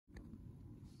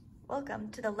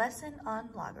Welcome to the lesson on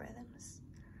logarithms.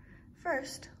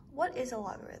 First, what is a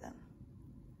logarithm?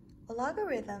 A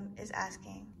logarithm is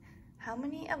asking how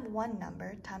many of one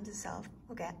number times itself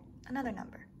will get another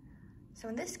number. So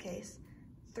in this case,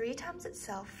 3 times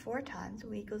itself 4 times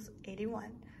will equal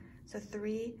 81. So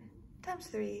 3 times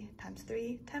 3 times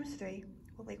 3 times 3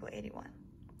 will equal 81.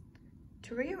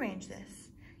 To rearrange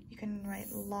this, you can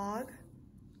write log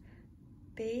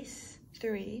base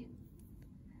 3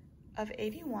 of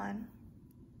 81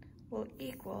 will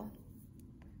equal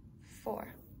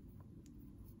 4.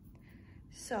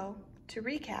 So, to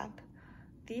recap,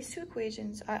 these two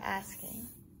equations are asking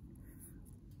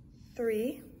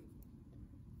 3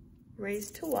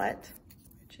 raised to what,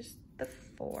 which is the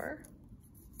 4,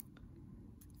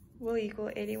 will equal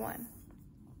 81.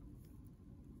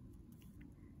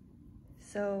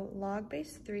 So log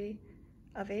base 3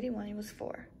 of 81 equals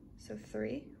 4. So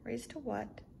 3 raised to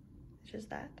what, which is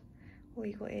that, will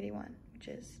equal 81, which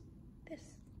is this.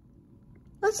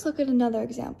 Let's look at another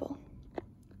example.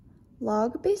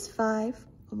 Log base 5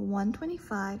 of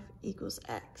 125 equals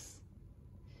x.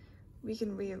 We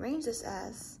can rearrange this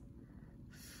as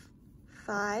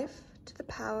 5 to the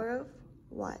power of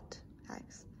what,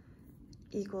 x,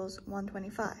 equals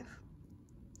 125.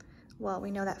 Well,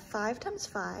 we know that 5 times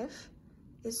 5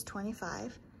 is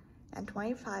 25, and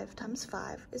 25 times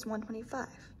 5 is 125.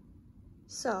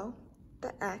 So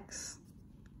the x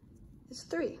is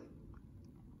 3.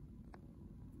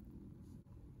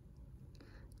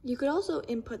 You could also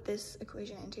input this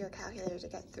equation into your calculator to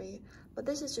get 3, but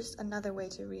this is just another way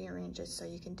to rearrange it so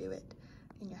you can do it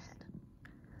in your head.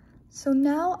 So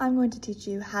now I'm going to teach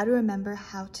you how to remember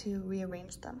how to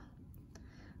rearrange them.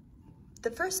 The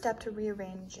first step to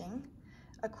rearranging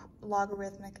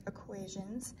logarithmic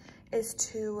equations is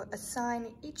to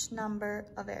assign each number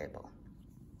a variable.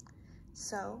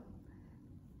 So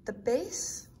the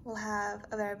base will have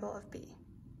a variable of b.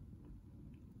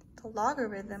 The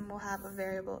logarithm will have a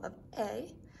variable of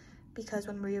a, because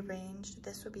when rearranged,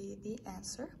 this will be the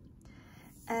answer.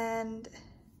 And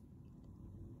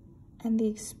the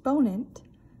exponent,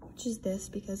 which is this,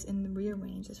 because in the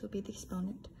rearrange, this will be the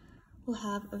exponent, will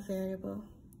have a variable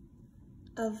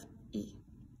of e.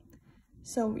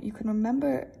 So you can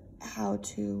remember how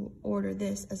to order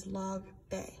this as log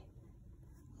bay.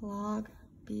 Log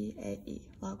B-A-E,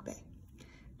 log bay.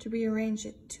 To rearrange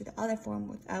it to the other form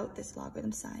without this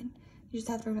logarithm sign, you just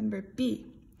have to remember b,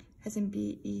 as in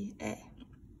B-E-A.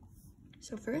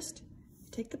 So first,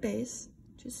 take the base,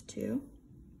 which is 2,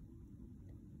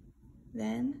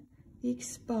 then the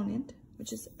exponent,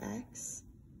 which is x,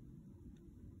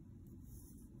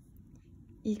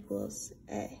 equals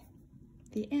a,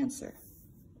 the answer.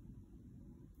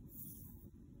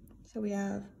 So we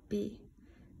have b.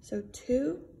 So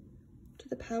 2 to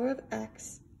the power of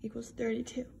x equals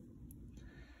 32.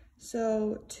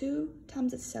 So 2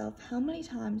 times itself, how many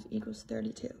times equals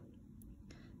 32?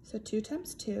 So 2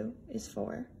 times 2 is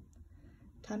 4,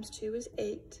 times 2 is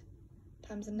 8,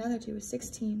 times another 2 is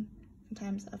 16, and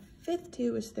times a fifth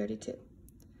 2 is 32.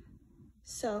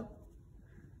 So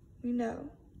we know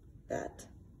that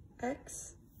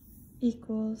x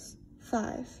equals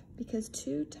 5, because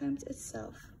 2 times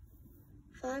itself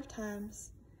 5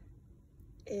 times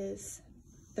is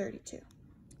 32.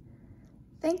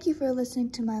 Thank you for listening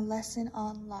to my lesson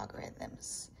on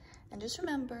logarithms. And just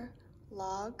remember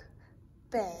log,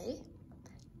 bay,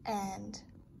 and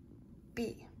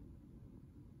b.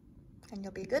 And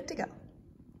you'll be good to go.